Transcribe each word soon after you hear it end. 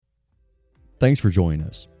Thanks for joining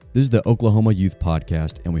us. This is the Oklahoma Youth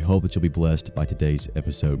Podcast, and we hope that you'll be blessed by today's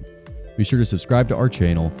episode. Be sure to subscribe to our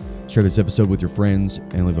channel, share this episode with your friends,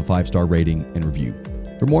 and leave a 5-star rating and review.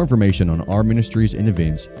 For more information on our ministries and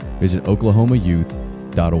events, visit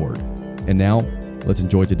oklahomayouth.org. And now, let's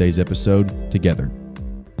enjoy today's episode together.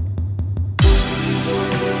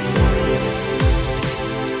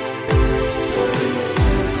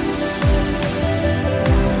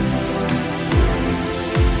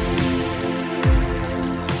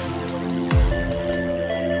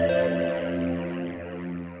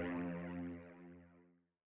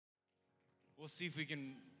 We'll see if we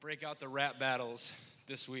can break out the rap battles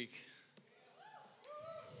this week.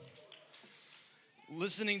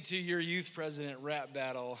 Listening to your youth president rap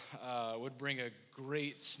battle would bring a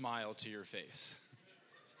great smile to your face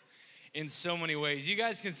in so many ways. You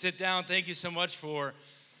guys can sit down. Thank you so much for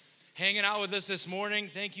hanging out with us this morning.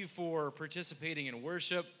 Thank you for participating in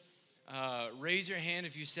worship. Raise your hand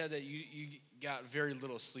if you said that you got very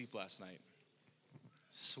little sleep last night.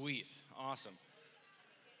 Sweet. Awesome.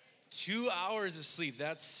 2 hours of sleep,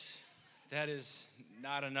 that is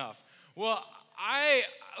not enough. Well,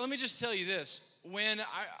 let me just tell you this.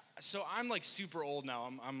 I'm like super old now.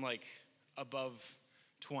 I'm like above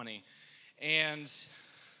 20. And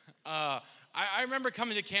I remember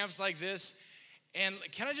coming to camps like this, and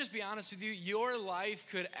can I just be honest with you? Your life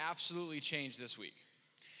could absolutely change this week.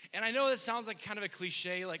 And I know that sounds like kind of a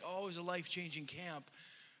cliche, like, oh, it was a life-changing camp.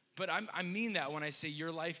 But I mean that when I say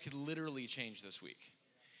your life could literally change this week.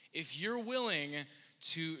 If you're willing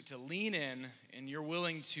to lean in and you're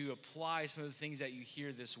willing to apply some of the things that you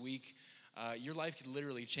hear this week, your life could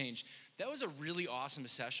literally change. That was a really awesome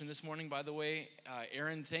session this morning, by the way.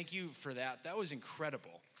 Aaron, thank you for that. That was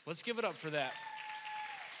incredible. Let's give it up for that.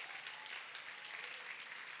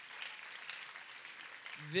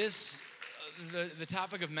 The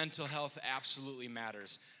topic of mental health absolutely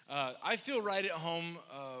matters. I feel right at home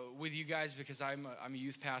with you guys because I'm a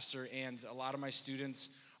youth pastor, and a lot of my students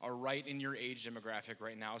are right in your age demographic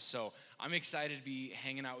right now. So I'm excited to be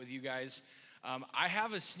hanging out with you guys. I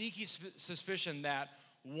have a sneaky suspicion that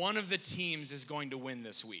one of the teams is going to win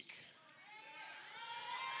this week.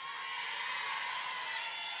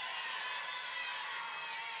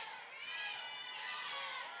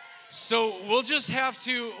 So we'll have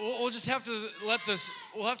to let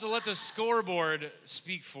the scoreboard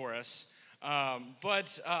speak for us.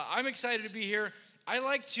 But I'm excited to be here. I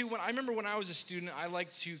remember when I was a student, I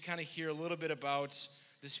like to kind of hear a little bit about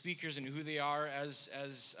the speakers and who they are. As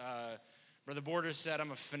Brother Borders said,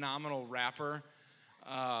 I'm a phenomenal rapper.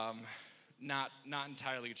 Not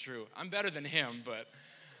entirely true. I'm better than him, but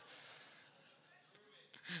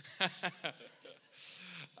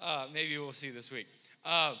maybe we'll see this week.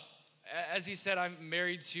 As he said, I'm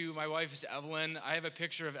married to, my wife is Evelyn. I have a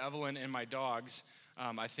picture of Evelyn and my dogs.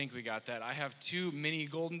 I think we got that. I have 2 mini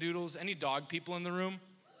golden doodles. Any dog people in the room?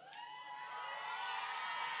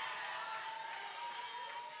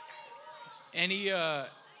 Any, there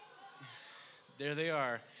they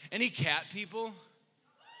are. Any cat people?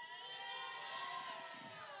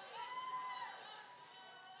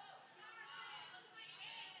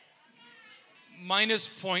 Minus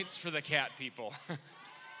points for the cat people.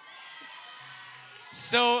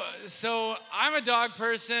 So I'm a dog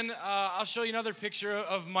person. I'll show you another picture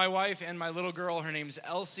of my wife and my little girl. Her name's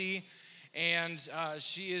Elsie, and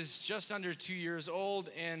she is just under 2 years old,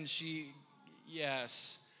 and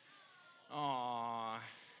yes. Aww.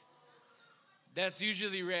 That's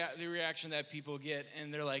usually the reaction that people get,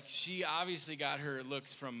 and they're like, she obviously got her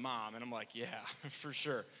looks from mom, and I'm like, yeah, for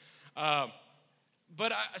sure. But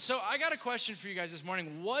I got a question for you guys this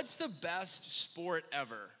morning. What's the best sport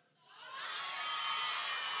ever?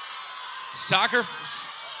 Soccer,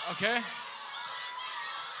 okay.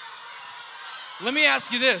 Let me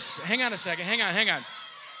ask you this. Hang on a second. Hang on.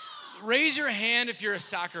 Raise your hand if you're a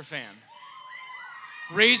soccer fan.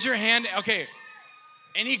 Raise your hand. Okay.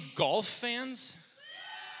 Any golf fans?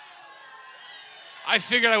 I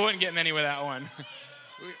figured I wouldn't get many with that one.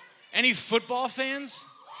 Any football fans?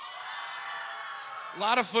 A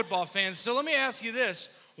lot of football fans. So let me ask you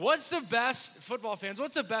this. What's the best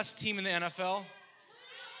team in the NFL?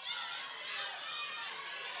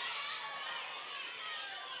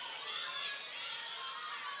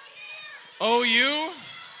 OU?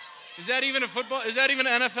 Is that even an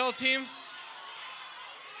NFL team?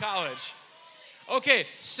 College. Okay,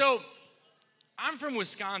 so I'm from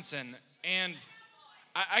Wisconsin, and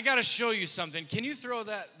I got to show you something. Can you throw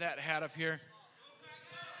that hat up here?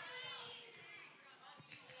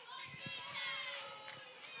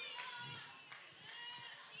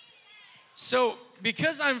 So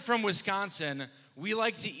because I'm from Wisconsin, we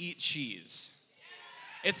like to eat cheese.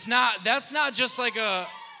 That's not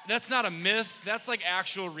a myth, that's like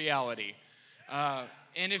actual reality.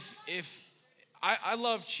 And if I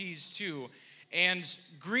love cheese too, and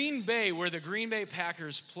Green Bay, where the Green Bay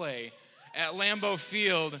Packers play, at Lambeau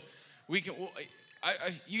Field,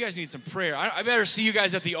 you guys need some prayer. I better see you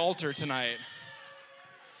guys at the altar tonight.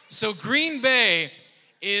 So Green Bay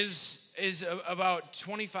is about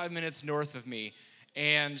 25 minutes north of me,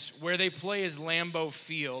 and where they play is Lambeau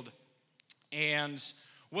Field. And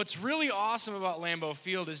what's really awesome about Lambeau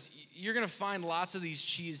Field is you're going to find lots of these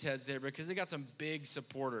cheeseheads there because they got some big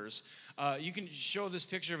supporters. You can show this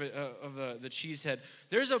picture of the cheesehead.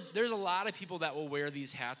 There's a lot of people that will wear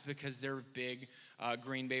these hats because they're big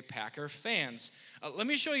Green Bay Packer fans. Let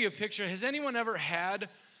me show you a picture. Has anyone ever had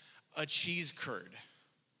a cheese curd?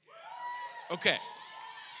 Okay.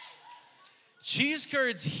 Cheese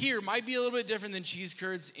curds here might be a little bit different than cheese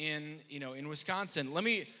curds in Wisconsin. Let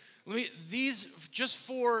me these, just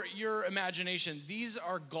for your imagination, these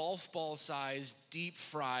are golf ball sized deep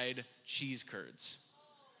fried cheese curds.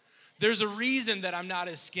 There's a reason that I'm not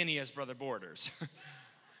as skinny as Brother Borders.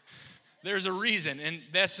 There's a reason, and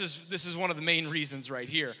this is one of the main reasons right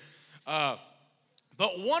here. But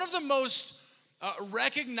one of the most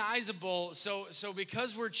recognizable, so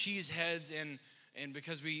because we're cheeseheads and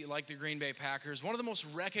because we like the Green Bay Packers, one of the most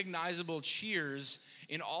recognizable cheers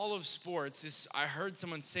in all of sports is, I heard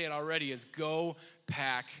someone say it already, is Go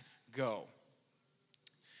Pack Go.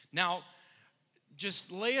 Now,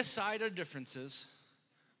 just lay aside our differences.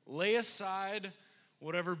 Lay aside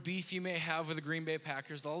whatever beef you may have with the Green Bay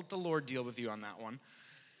Packers. I'll let the Lord deal with you on that one.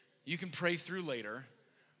 You can pray through later.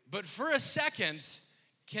 But for a second,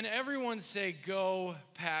 can everyone say Go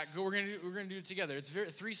Pack Go? We're gonna do it together. It's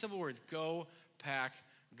three simple words. Go Pack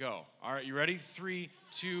Go. All right, you ready? 3,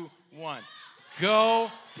 2, 1. Go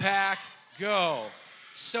Pack Go.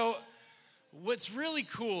 So what's really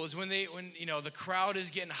cool is when the crowd is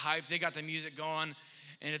getting hyped, they got the music going,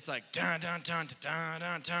 and it's like dun dun dun dun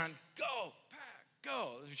dun dun. Go Pack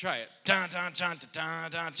Go. Let me try it. Dun dun dun dun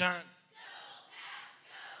dun dun.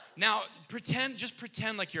 Now, just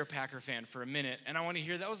pretend like you're a Packer fan for a minute, and I want to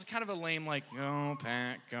hear, that was kind of a lame, like, Go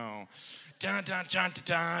Pack Go. Dun dun dun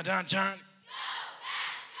dun dun dun.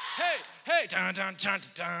 Hey, dun dun dun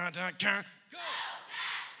dun dun dun. Go.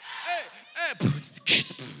 Hey.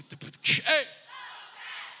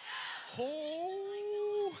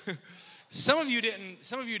 Oh. Some of you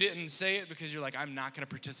didn't say it because you're like, I'm not going to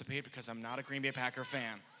participate because I'm not a Green Bay Packer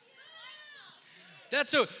fan.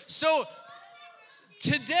 That's so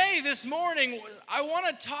today, this morning, I want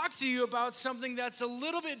to talk to you about something that's a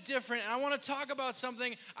little bit different, and I want to talk about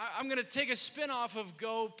something. I'm going to take a spin off of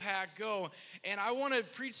Go Pack Go, and I want to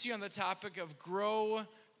preach to you on the topic of Grow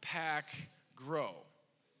Pack Grow.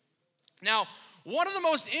 Now, one of the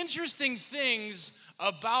most interesting things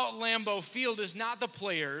about Lambeau Field is not the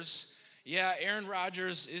players. Yeah, Aaron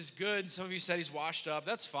Rodgers is good. Some of you said he's washed up.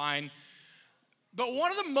 That's fine. But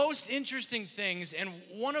one of the most interesting things, and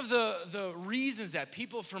one of the reasons that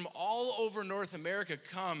people from all over North America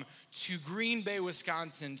come to Green Bay,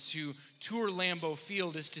 Wisconsin to tour Lambeau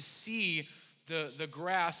Field, is to see the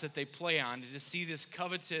grass that they play on, to see this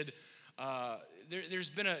coveted, there's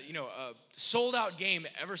been a sold-out game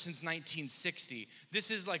ever since 1960.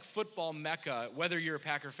 This is like football mecca, whether you're a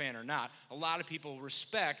Packer fan or not. A lot of people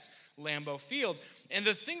respect Lambeau Field. And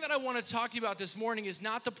the thing that I want to talk to you about this morning is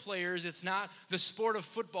not the players, it's not the sport of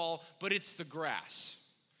football, but it's the grass.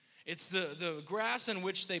 It's the grass in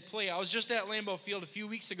which they play. I was just at Lambeau Field a few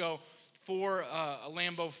weeks ago for a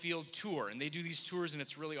Lambeau Field tour, and they do these tours, and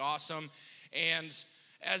it's really awesome. And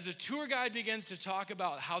as the tour guide begins to talk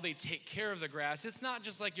about how they take care of the grass, it's not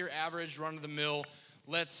just like your average run-of-the-mill,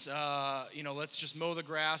 let's just mow the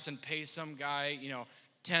grass and pay some guy,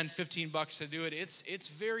 $10, $15 to do it. It's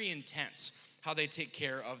very intense how they take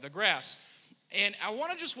care of the grass. And I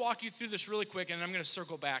want to just walk you through this really quick, and I'm going to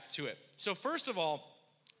circle back to it. So first of all,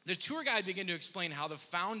 the tour guide began to explain how the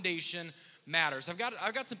foundation matters. I've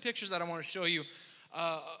got some pictures that I want to show you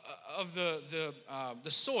of the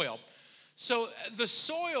soil. So the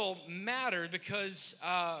soil mattered because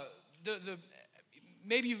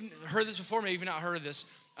maybe you've heard this before, maybe you've not heard of this,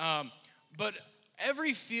 but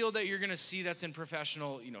every field that you're going to see that's in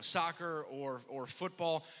professional, soccer or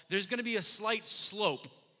football, there's going to be a slight slope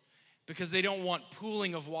because they don't want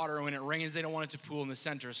pooling of water when it rains. They don't want it to pool in the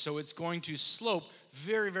center, so it's going to slope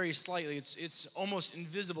very, very slightly. It's almost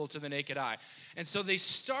invisible to the naked eye, and so they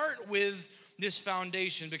start with this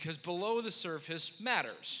foundation because below the surface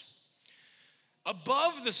matters.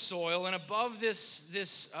 Above the soil and above the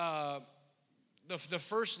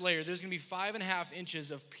first layer, there's going to be 5.5 inches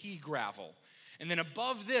of pea gravel. And then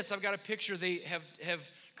above this, I've got a picture. They have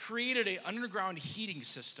created an underground heating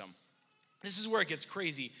system. This is where it gets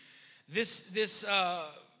crazy. This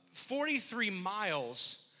 43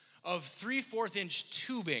 miles of 3/4 inch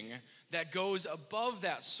tubing that goes above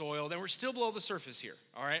that soil. Then we're still below the surface here,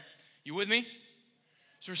 all right? You with me?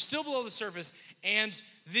 So we're still below the surface, and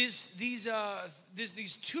these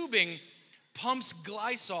tubing pumps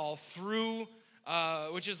glycol through,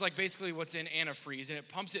 which is like basically what's in antifreeze, and it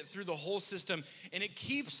pumps it through the whole system, and it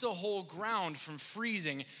keeps the whole ground from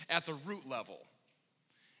freezing at the root level.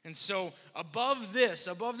 And so above this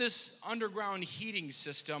underground heating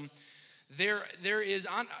system, there is,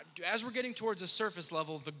 as we're getting towards the surface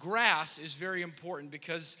level, the grass is very important,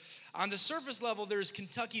 because on the surface level there's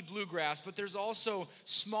Kentucky bluegrass, but there's also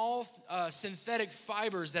small synthetic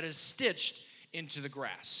fibers that is stitched into the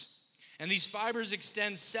grass. And these fibers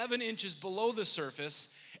extend 7 inches below the surface,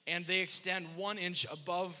 and they extend 1 inch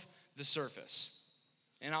above the surface.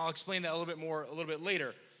 And I'll explain that a little bit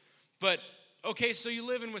later. But okay, so you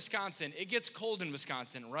live in Wisconsin. It gets cold in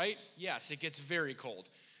Wisconsin, right? Yes, it gets very cold.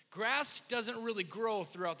 Grass doesn't really grow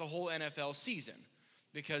throughout the whole NFL season,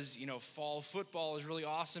 because, fall football is really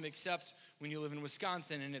awesome, except when you live in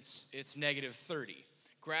Wisconsin and it's -30.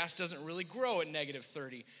 Grass doesn't really grow at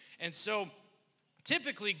 -30. And so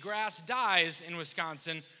typically grass dies in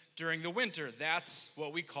Wisconsin during the winter. That's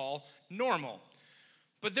what we call normal.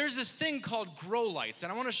 But there's this thing called grow lights,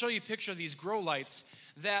 and I want to show you a picture of these grow lights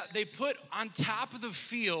that they put on top of the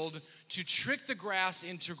field to trick the grass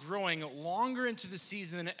into growing longer into the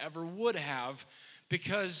season than it ever would have,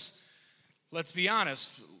 because, let's be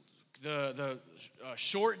honest, the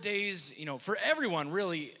short days, for everyone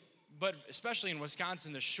really, but especially in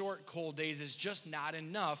Wisconsin, the short, cold days is just not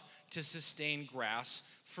enough to sustain grass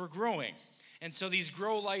for growing. And so these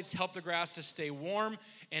grow lights help the grass to stay warm,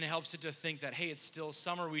 and it helps it to think that, hey, it's still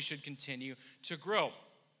summer, we should continue to grow.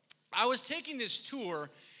 I was taking this tour,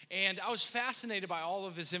 and I was fascinated by all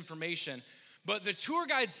of this information, but the tour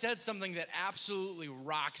guide said something that absolutely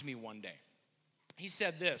rocked me one day. He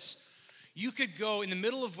said this: you could go, in the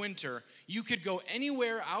middle of winter, you could go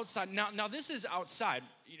anywhere outside. Now this is outside,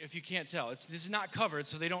 if you can't tell. This is not covered,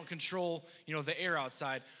 so they don't control, the air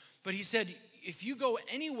outside. But he said, if you go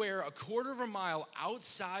anywhere 1/4 of a mile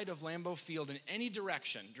outside of Lambeau Field in any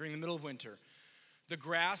direction during the middle of winter, the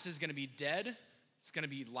grass is going to be dead, it's going to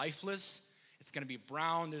be lifeless, it's going to be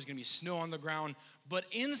brown, there's going to be snow on the ground. But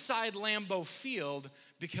inside Lambeau Field,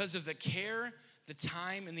 because of the care, the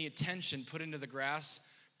time, and the attention put into the grass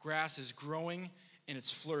is growing and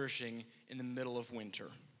it's flourishing in the middle of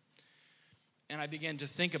winter. And I began to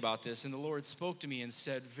think about this, and the Lord spoke to me and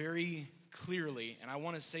said very clearly, and I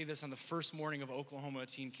want to say this on the first morning of Oklahoma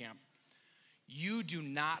teen camp: you do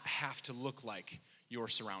not have to look like your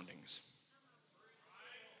surroundings.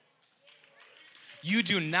 You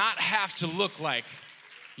do not have to look like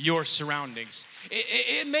your surroundings.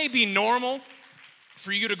 It may be normal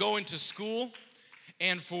for you to go into school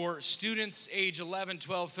and for students age 11,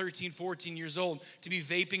 12, 13, 14 years old to be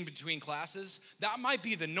vaping between classes. That might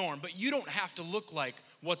be the norm, but you don't have to look like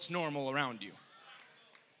what's normal around you.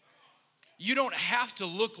 You don't have to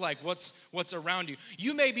look like what's around you.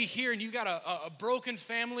 You may be here and you got a broken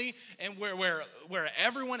family, and where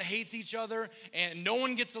everyone hates each other and no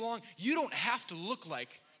one gets along. You don't have to look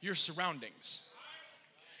like your surroundings.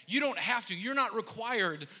 You don't have to. You're not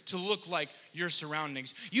required to look like your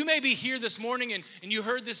surroundings. You may be here this morning and you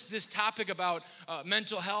heard this topic about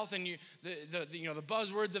mental health and the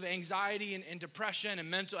buzzwords of anxiety and depression and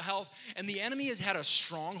mental health, and the enemy has had a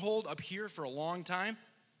stronghold up here for a long time.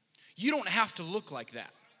 You don't have to look like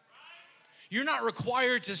that. You're not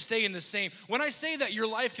required to stay in the same. When I say that your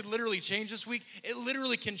life could literally change this week, it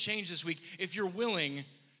literally can change this week if you're willing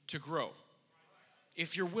to grow.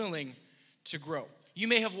 If you're willing to grow. You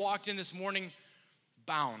may have walked in this morning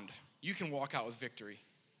bound. You can walk out with victory.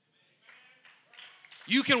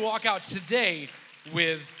 You can walk out today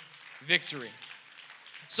with victory.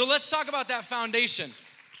 So let's talk about that foundation.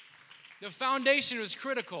 The foundation was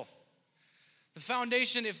critical. The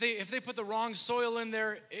foundation, if they put the wrong soil in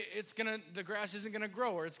there, the grass isn't gonna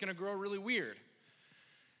grow, or it's gonna grow really weird.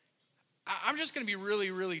 I'm just gonna be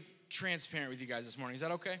really, really transparent with you guys this morning. Is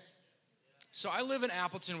that okay? So I live in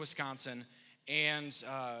Appleton, Wisconsin, and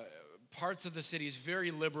parts of the city is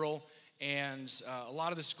very liberal, and a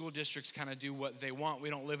lot of the school districts kind of do what they want. We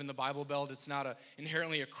don't live in the Bible Belt. It's not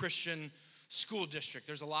inherently a Christian school district.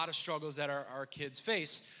 There's a lot of struggles that our kids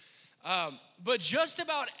face. But just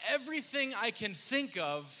about everything I can think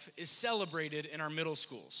of is celebrated in our middle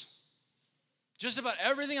schools. Just about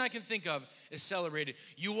everything I can think of is celebrated.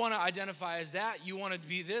 You want to identify as that, you want to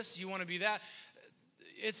be this, you want to be that.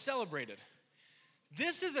 It's celebrated.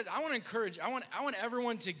 I want to encourage, I want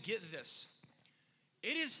everyone to get this.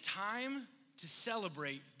 It is time to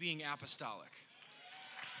celebrate being apostolic.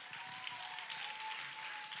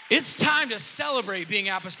 It's time to celebrate being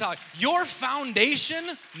apostolic. Your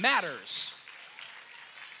foundation matters.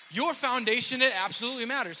 Your foundation, it absolutely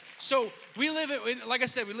matters. So like I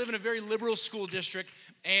said, we live in a very liberal school district,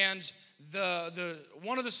 and the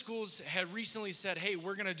one of the schools had recently said, hey,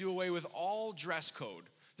 we're going to do away with all dress code.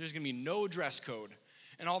 There's going to be no dress code.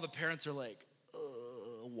 And all the parents are like,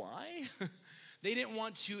 why? They didn't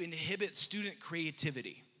want to inhibit student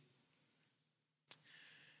creativity.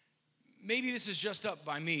 Maybe this is just up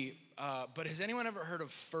by me, but has anyone ever heard of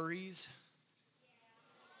furries?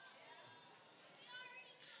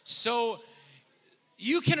 So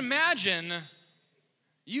you can imagine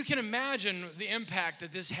the impact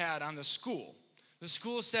that this had on the school. The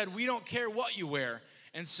school said, we don't care what you wear.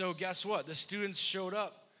 And so guess what? The students showed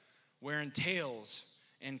up wearing tails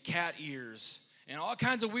and cat ears and all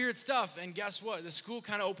kinds of weird stuff. And guess what? The school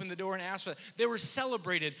kind of opened the door and asked for that. They were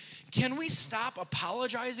celebrated. Can we stop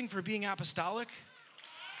apologizing for being apostolic?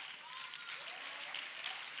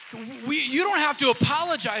 You don't have to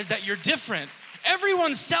apologize that you're different.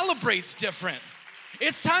 Everyone celebrates different.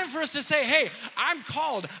 It's time for us to say, hey, I'm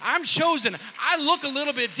called, I'm chosen. I look a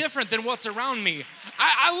little bit different than what's around me.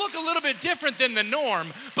 I look a little bit different than the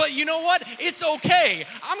norm. But you know what? It's okay.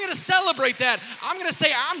 I'm going to celebrate that. I'm going to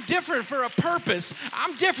say I'm different for a purpose.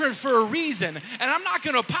 I'm different for a reason. And I'm not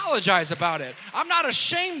going to apologize about it. I'm not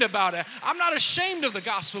ashamed about it. I'm not ashamed of the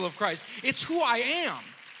gospel of Christ. It's who I am.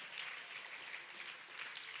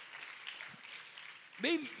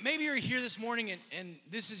 Maybe you're here this morning and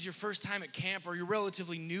this is your first time at camp, or you're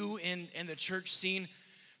relatively new in the church scene.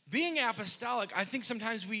 Being apostolic, I think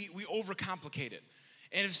sometimes we overcomplicate it.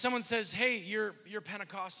 And if someone says, hey, you're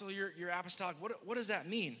Pentecostal, you're apostolic, what does that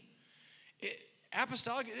mean?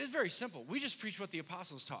 Apostolic is very simple. We just preach what the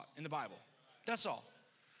apostles taught in the Bible. That's all.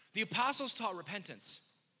 The apostles taught repentance.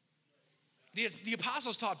 The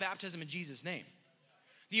apostles taught baptism in Jesus' name.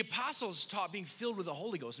 The apostles taught being filled with the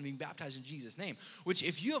Holy Ghost and being baptized in Jesus' name, which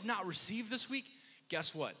if you have not received this week,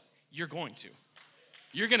 guess what? You're going to.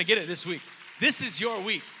 You're going to get it this week. This is your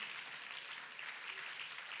week.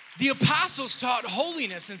 The apostles taught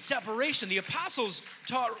holiness and separation. The apostles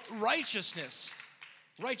taught righteousness,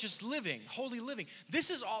 righteous living, holy living.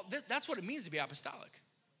 That's what it means to be apostolic.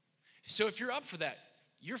 So if you're up for that,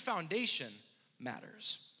 your foundation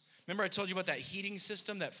matters. Remember I told you about that heating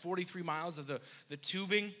system, that 43 miles of the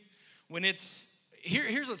tubing?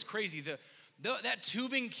 Here's what's crazy. That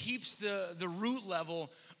tubing keeps the root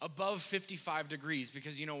level above 55 degrees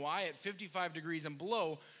because you know why? At 55 degrees and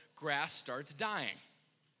below, grass starts dying.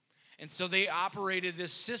 And so they operated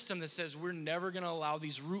this system that says we're never going to allow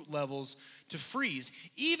these root levels to freeze,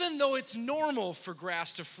 even though it's normal for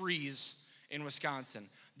grass to freeze in Wisconsin.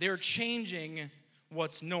 They're changing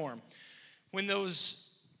what's norm.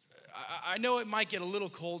 I know it might get a little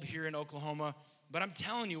cold here in Oklahoma, but I'm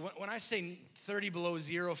telling you, when I say 30 below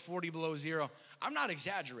zero, 40 below zero, I'm not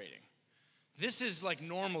exaggerating. This is like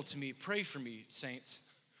normal to me. Pray for me, saints.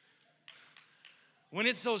 When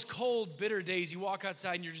it's those cold, bitter days, you walk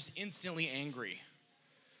outside and you're just instantly angry.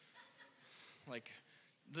 Like,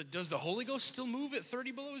 does the Holy Ghost still move at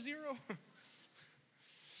 30 below zero?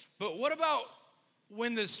 But what about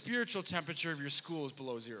when the spiritual temperature of your school is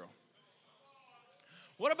below zero?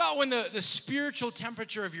 What about when the spiritual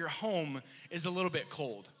temperature of your home is a little bit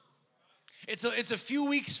cold? It's a few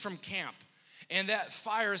weeks from camp, and that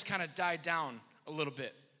fire has kind of died down a little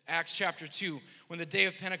bit. Acts chapter 2, when the day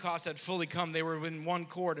of Pentecost had fully come, they were in one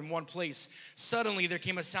accord in one place. Suddenly there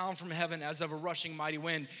came a sound from heaven as of a rushing mighty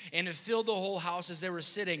wind, and it filled the whole house as they were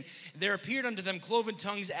sitting. There appeared unto them cloven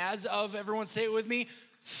tongues as of, everyone say it with me,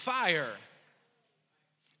 fire.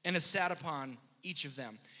 And it sat upon each of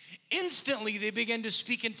them. Instantly they began to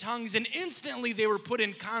speak in tongues, and instantly they were put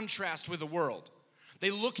in contrast with the world. They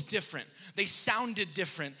looked different. They sounded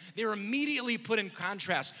different. They were immediately put in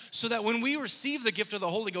contrast so that when we receive the gift of the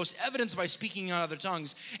Holy Ghost, evidenced by speaking in other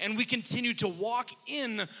tongues, and we continue to walk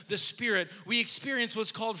in the Spirit, we experience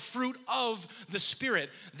what's called fruit of the Spirit.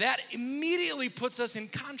 That immediately puts us in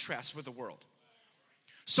contrast with the world.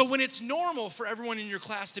 So when it's normal for everyone in your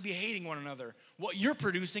class to be hating one another, what you're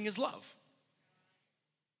producing is love.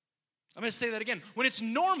 I'm going to say that again. When it's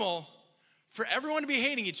normal for everyone to be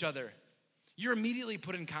hating each other, you're immediately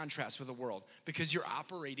put in contrast with the world because you're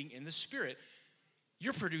operating in the Spirit.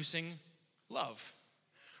 You're producing love.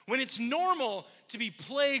 When it's normal to be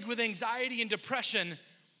plagued with anxiety and depression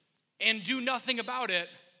and do nothing about it,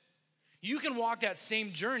 You can walk that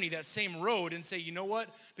same journey, that same road, and say, you know what?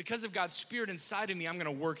 Because of God's Spirit inside of me, I'm going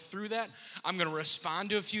to work through that. I'm going to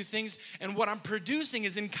respond to a few things. And what I'm producing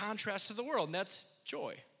is in contrast to the world, and that's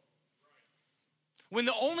joy. When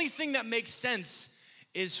the only thing that makes sense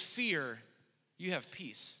is fear, you have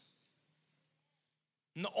peace.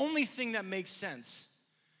 And the only thing that makes sense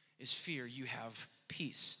is fear, you have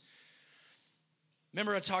peace.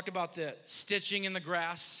 Remember I talked about the stitching in the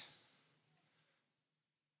grass?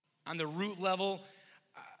 On the root level,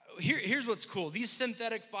 here's what's cool. These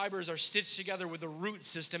synthetic fibers are stitched together with a root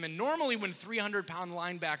system, and normally when 300-pound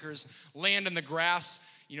linebackers land in the grass,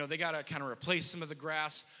 they got to kind of replace some of the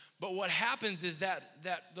grass. But what happens is that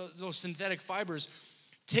those synthetic fibers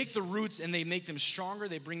take the roots and they make them stronger,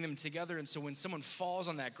 they bring them together, and so when someone falls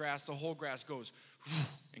on that grass, the whole grass goes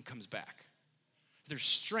and comes back. There's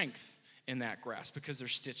strength in that grass because they're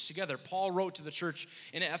stitched together. Paul wrote to the church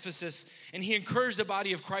in Ephesus, and he encouraged the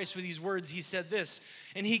body of Christ with these words. He said this,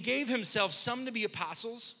 and he gave himself some to be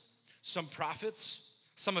apostles, some prophets,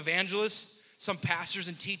 some evangelists, some pastors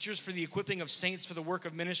and teachers for the equipping of saints for the work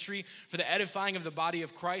of ministry, for the edifying of the body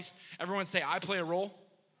of Christ. Everyone say, I play a role.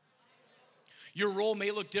 Your role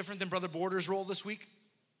may look different than Brother Border's role this week,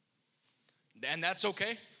 and that's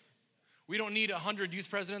okay. We don't need 100 youth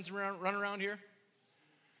presidents run around here.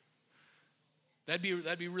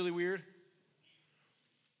 That'd be really weird.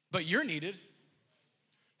 But you're needed.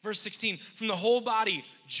 Verse 16, from the whole body,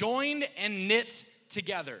 joined and knit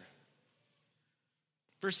together.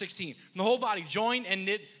 Verse 16, from the whole body, joined and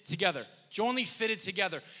knit together, jointly fitted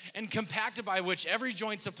together, and compacted by which every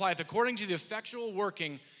joint supplieth, according to the effectual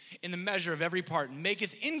working in the measure of every part,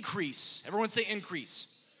 maketh increase. Everyone say increase.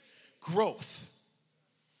 Growth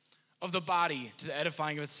of the body to the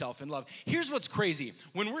edifying of itself in love. Here's what's crazy.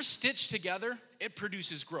 When we're stitched together, it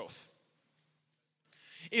produces growth.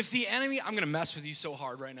 If the enemy, I'm going to mess with you so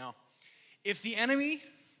hard right now. If the enemy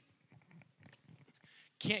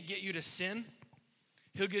can't get you to sin,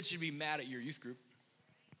 he'll get you to be mad at your youth group.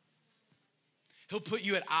 He'll put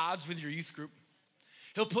you at odds with your youth group.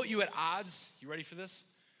 He'll put you at odds, you ready for this?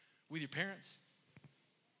 With your parents.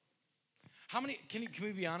 How many, can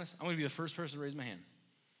we be honest? I'm going to be the first person to raise my hand.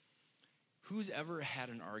 Who's ever had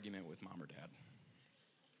an argument with mom or dad?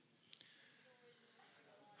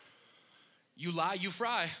 You lie, you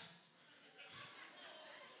fry.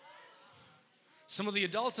 Some of the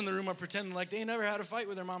adults in the room are pretending like they never had a fight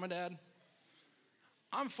with their mom and dad.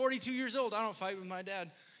 I'm 42 years old. I don't fight with my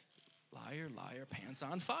dad. Liar, liar, pants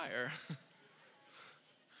on fire.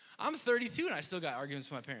 I'm 32 and I still got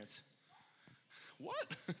arguments with my parents.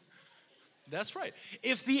 What? That's right.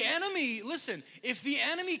 If the enemy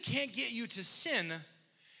can't get you to sin,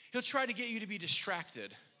 he'll try to get you to be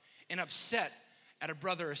distracted and upset at a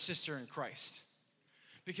brother or sister in Christ.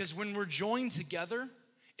 Because when we're joined together,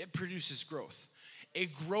 it produces growth. A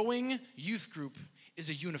growing youth group is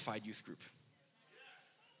a unified youth group.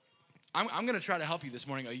 I'm going to try to help you this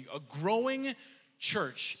morning. A growing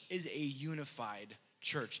church is a unified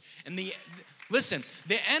church. And listen,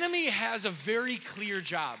 the enemy has a very clear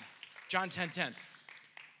job. John 10:10.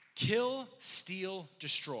 Kill, steal,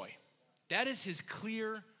 destroy. That is his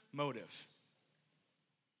clear motive.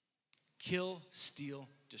 Kill, steal,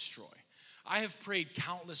 destroy. I have prayed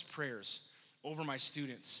countless prayers over my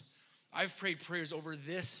students. I've prayed prayers over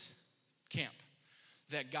this camp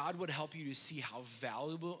that God would help you to see how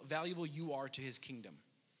valuable you are to his kingdom.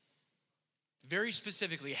 Very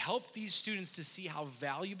specifically, help these students to see how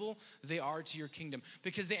valuable they are to your kingdom,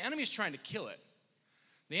 because the enemy is trying to kill it.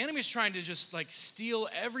 The enemy is trying to just steal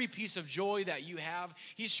every piece of joy that you have.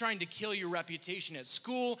 He's trying to kill your reputation at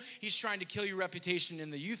school. He's trying to kill your reputation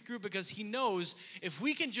in the youth group, because he knows if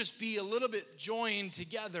we can just be a little bit joined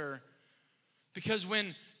together, because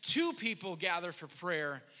when 2 people gather for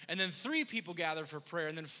prayer, and then 3 people gather for prayer,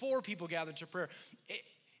 and then 4 people gather to prayer,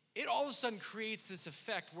 it all of a sudden creates this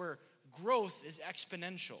effect where growth is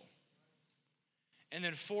exponential. And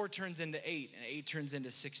then 4 turns into 8, and 8 turns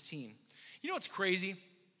into 16. You know what's crazy?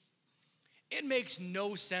 It makes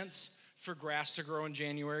no sense for grass to grow in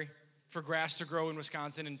January, for grass to grow in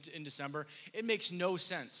Wisconsin in December. It makes no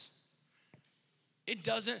sense. It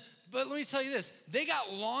doesn't, but let me tell you this. They got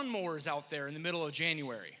lawnmowers out there in the middle of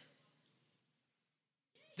January.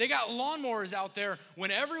 They got lawnmowers out there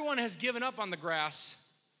when everyone has given up on the grass,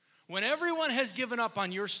 when everyone has given up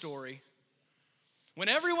on your story, when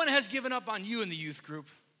everyone has given up on you in the youth group.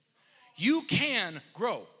 You can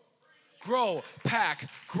grow. grow, pack,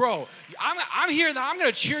 grow. I'm here that I'm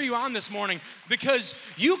going to cheer you on this morning because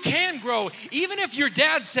you can grow. Even if your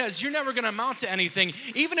dad says you're never going to amount to anything,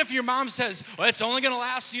 even if your mom says, well, it's only going to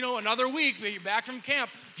last, another week, but you're back from camp,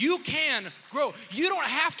 you can grow. You don't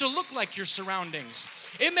have to look like your surroundings.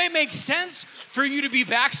 It may make sense for you to be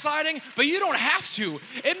backsliding, but you don't have to.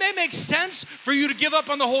 It may make sense for you to give up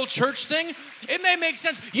on the whole church thing. It may make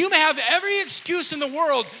sense. You may have every excuse in the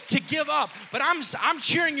world to give up, but I'm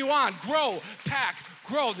cheering you on. Grow, pack,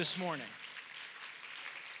 grow this morning.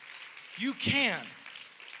 You can.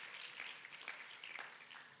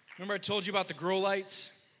 Remember I told you about the grow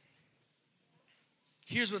lights?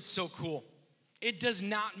 Here's what's so cool. It does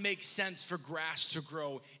not make sense for grass to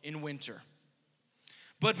grow in winter.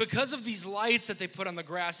 But because of these lights that they put on the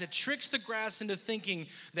grass, it tricks the grass into thinking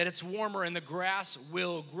that it's warmer and the grass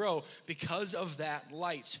will grow because of that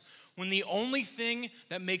light. When the only thing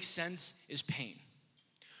that makes sense is pain.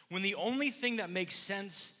 When the only thing that makes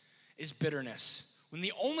sense is bitterness. When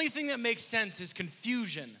the only thing that makes sense is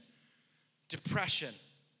confusion, depression,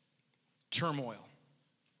 turmoil.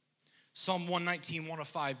 Psalm 119,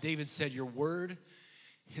 105, David said, your word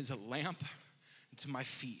is a lamp to my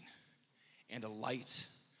feet and a light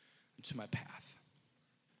to my path.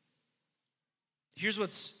 Here's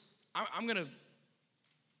I'm going to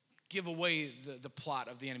give away the plot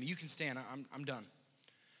of the enemy. You can stand, I'm done.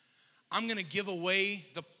 I'm going to give away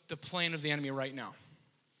the plan of the enemy right now.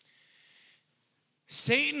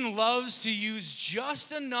 Satan loves to use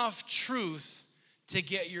just enough truth to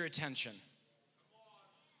get your attention.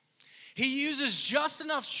 He uses just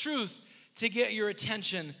enough truth to get your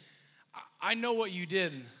attention. I know what you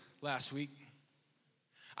did last week.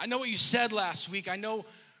 I know what you said last week. I know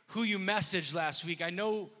who you messaged last week. I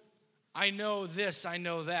know this, I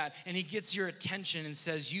know that. And he gets your attention and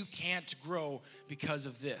says, you can't grow because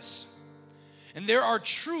of this. And there are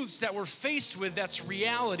truths that we're faced with that's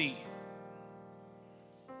reality.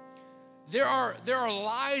 There are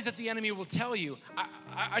lies that the enemy will tell you.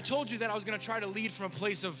 I told you that I was going to try to lead from a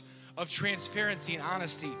place of transparency and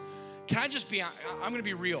honesty. Can I just be, I'm going to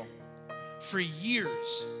be real. For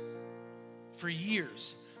years,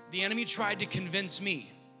 the enemy tried to convince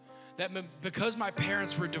me that because my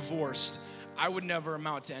parents were divorced, I would never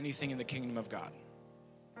amount to anything in the kingdom of God.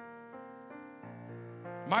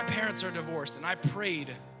 My parents are divorced, and I prayed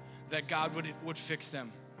that God would fix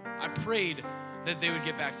them. I prayed that they would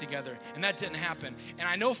get back together, and that didn't happen. And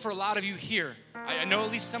I know for a lot of you here, I know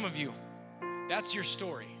at least some of you, that's your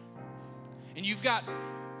story. And you've got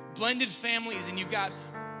blended families, and you've got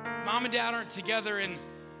mom and dad aren't together, and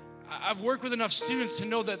I've worked with enough students to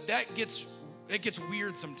know that gets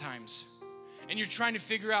weird sometimes. And you're trying to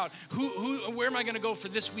figure out where am I going to go for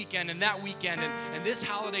this weekend and that weekend and this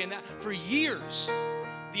holiday and that. For years,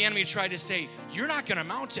 the enemy tried to say, you're not going to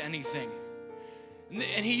amount to anything.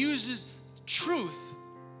 And he uses truth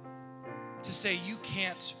to say, you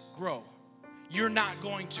can't grow. You're not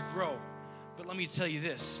going to grow. But let me tell you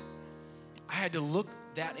this. I had to look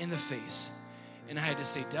that in the face. And I had to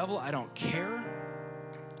say, devil, I don't care.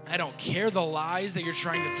 I don't care the lies that you're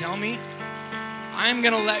trying to tell me. I'm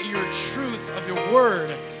going to let your truth of your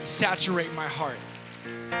word saturate my heart.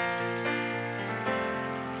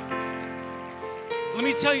 Let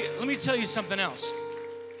me tell you something else.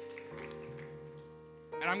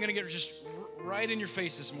 And I'm going to get just right in your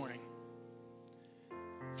face this morning.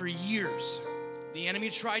 For years, the enemy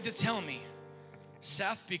tried to tell me,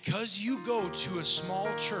 Seth, because you go to a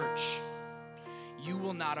small church, you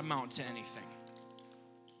will not amount to anything.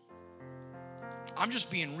 I'm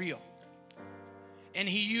just being real. And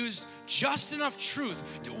he used just enough truth.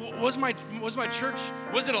 Was my church,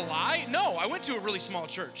 was it a lie? No, I went to a really small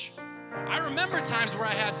church. I remember times where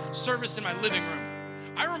I had service in my living room.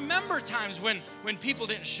 I remember times when people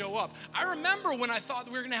didn't show up. I remember when I thought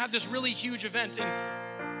we were going to have this really huge event, and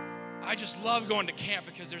I just love going to camp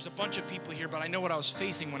because there's a bunch of people here, but I know what I was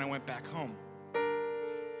facing when I went back home.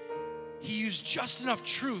 He used just enough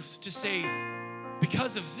truth to say,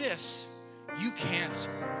 because of this, you can't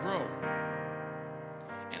grow.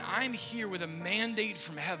 And I'm here with a mandate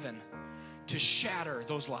from heaven to shatter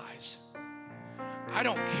those lies. I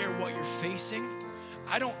don't care what you're facing.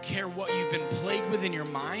 I don't care what you've been plagued with in your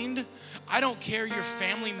mind. I don't care your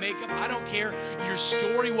family makeup. I don't care your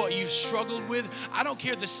story, what you've struggled with. I don't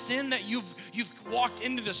care the sin that you've walked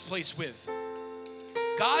into this place with.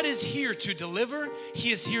 God is here to deliver.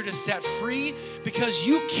 He is here to set free because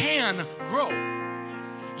you can grow.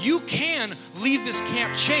 You can leave this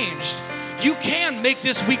camp changed. You can make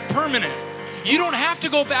this week permanent. You don't have to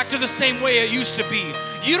go back to the same way it used to be.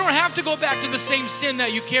 You don't have to go back to the same sin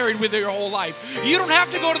that you carried with your whole life. You don't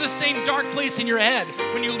have to go to the same dark place in your head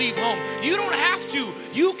when you leave home. You don't have to.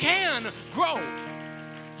 You can grow.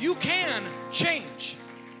 You can change.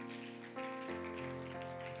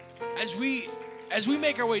 As we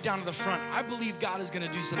make our way down to the front, I believe God is going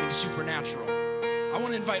to do something supernatural. I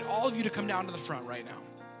want to invite all of you to come down to the front right now.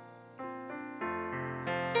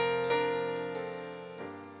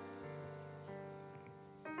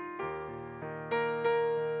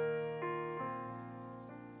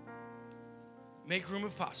 Make room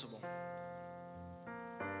if possible.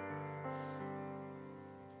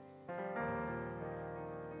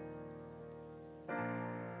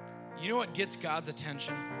 You know what gets God's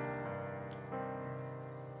attention?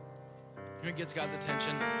 You know what gets God's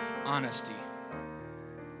attention? Honesty.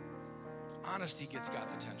 Honesty gets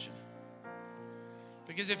God's attention.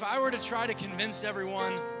 Because if I were to try to convince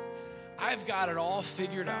everyone I've got it all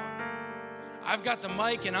figured out, I've got the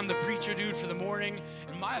mic and I'm the preacher dude for the morning,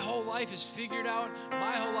 and my whole life is figured out,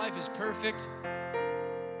 my whole life is perfect.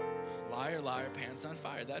 Liar, liar, pants on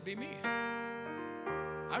fire. That'd be me.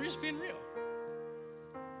 I'm just being real.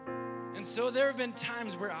 And so there have been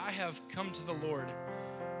times where I have come to the Lord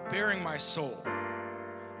bearing my soul.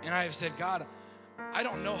 And I have said, God, I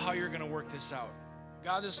don't know how you're going to work this out.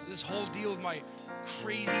 God, this whole deal with my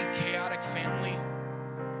crazy, chaotic family,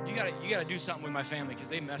 you gotta do something with my family because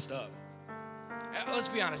they messed up. Let's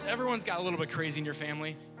be honest, everyone's got a little bit crazy in your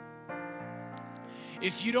family.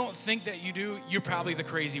 If you don't think that you do, you're probably the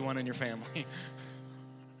crazy one in your family.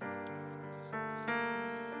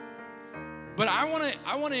 But I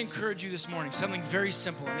want to encourage you this morning, something very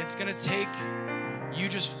simple, and it's going to take you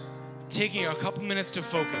just taking a couple minutes to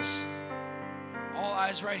focus. All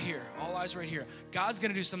eyes right here, all eyes right here. God's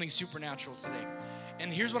going to do something supernatural today.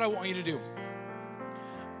 And here's what I want you to do.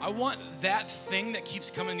 I want that thing that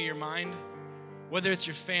keeps coming to your mind, whether it's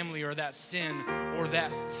your family or that sin or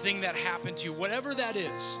that thing that happened to you, whatever that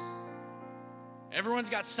is. Everyone's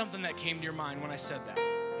got something that came to your mind when I said that.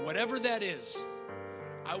 Whatever that is,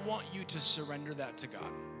 I want you to surrender that to God.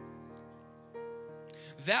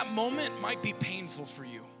 That moment might be painful for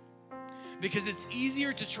you because it's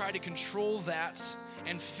easier to try to control that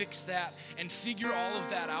and fix that and figure all of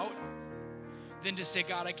that out than to say,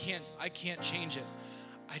 God, I can't change it.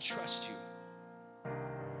 I trust you.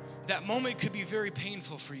 That moment could be very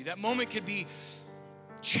painful for you. That moment could be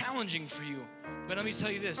challenging for you. But let me tell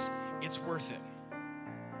you this, it's worth it.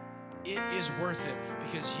 It is worth it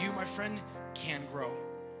because you, my friend, can grow.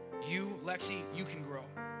 You, Lexi, you can grow.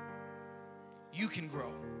 You can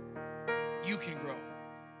grow. You can grow.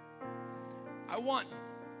 I'm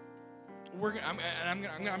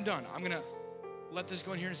done. I'm gonna let this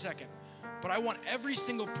go in here in a second. But I want every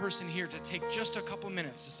single person here to take just a couple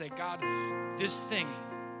minutes to say, God, this thing,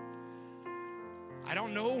 I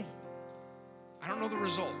don't know the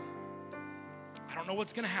result. I don't know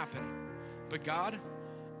what's gonna happen. But God,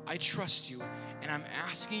 I trust you, and I'm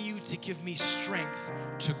asking you to give me strength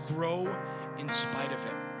to grow in spite of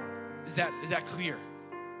it. Is that clear?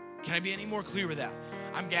 Can I be any more clear with that?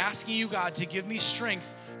 I'm asking you, God, to give me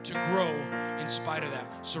strength to grow in spite of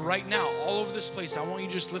that. So right now, all over this place, I want you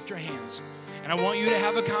to just lift your hands, and I want you to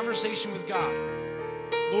have a conversation with God.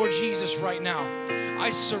 Lord Jesus, right now, I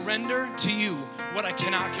surrender to you what I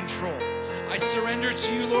cannot control. I surrender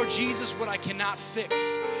to you, Lord Jesus, what I cannot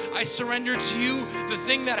fix. I surrender to you the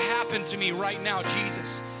thing that happened to me right now,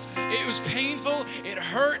 Jesus. It was painful, it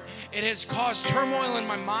hurt, it has caused turmoil in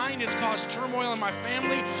my mind, it's caused turmoil in my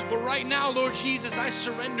family, but right now, Lord Jesus, I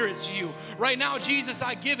surrender it to you. Right now, Jesus,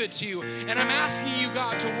 I give it to you, and I'm asking you,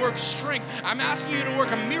 God, to work strength. I'm asking you to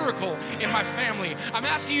work a miracle in my family. I'm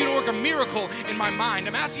asking you to work a miracle in my mind.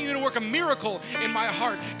 I'm asking you to work a miracle in my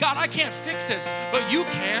heart. God, I can't fix this, but you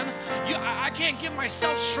can. I can't give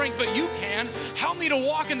myself strength, but you can. Help me to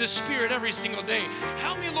walk in the Spirit every single day.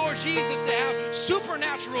 Help me, Lord Jesus, to have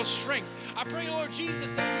supernatural strength. I pray, Lord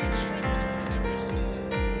Jesus, that you strengthen